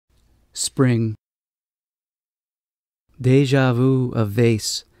Spring. Deja vu of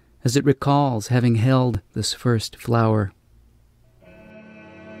vase as it recalls having held this first flower.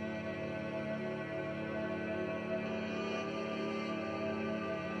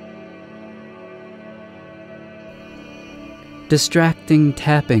 Distracting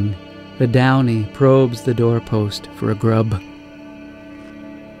tapping, the downy probes the doorpost for a grub.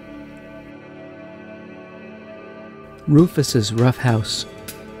 Rufus's rough house,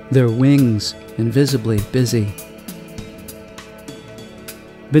 their wings invisibly busy.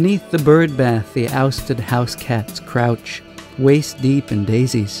 Beneath the bird bath, the ousted house cats crouch, waist deep in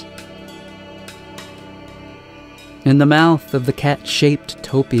daisies. In the mouth of the cat-shaped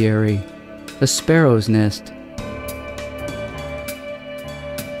topiary, a sparrow's nest.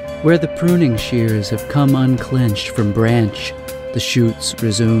 Where the pruning shears have come unclenched from branch, the shoots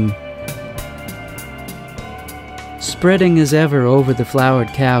resume. Spreading as ever over the flowered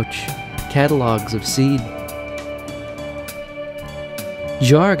couch, catalogues of seed.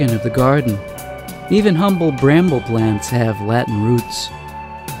 Jargon of the garden, even humble bramble plants have Latin roots.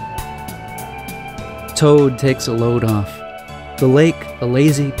 Toad takes a load off, the lake a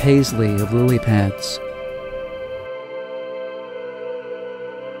lazy paisley of lily pads.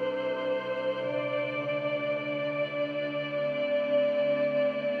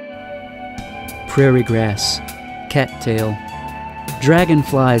 Prairie grass, cattail,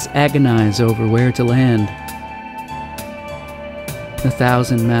 dragonflies agonize over where to land.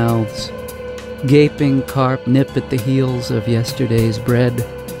 1,000 mouths, gaping carp nip at the heels of yesterday's bread.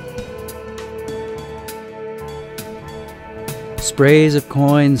 Sprays of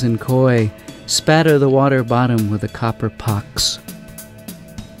coins and koi spatter the water bottom with a copper pox.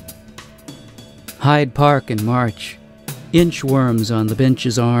 Hyde Park in March. Inchworms on the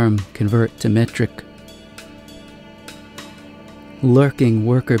bench's arm convert to metric. Lurking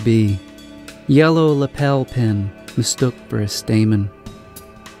worker bee, yellow lapel pin mistook for a stamen.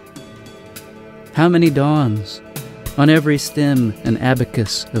 How many dawns? On every stem an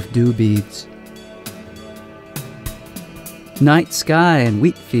abacus of dew beads. Night sky and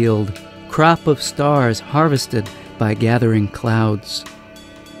wheat field, crop of stars harvested by gathering clouds.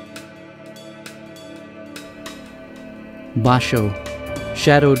 Basho,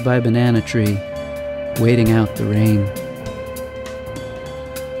 shadowed by banana tree, waiting out the rain.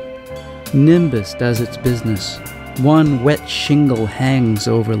 Nimbus does its business. One wet shingle hangs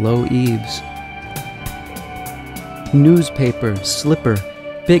over low eaves. Newspaper, slipper,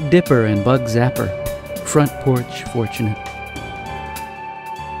 Big Dipper and Bug Zapper, front porch fortunate.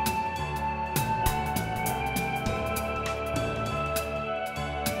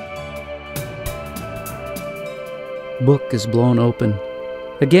 Book is blown open.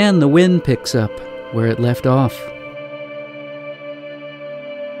 Again the wind picks up where it left off.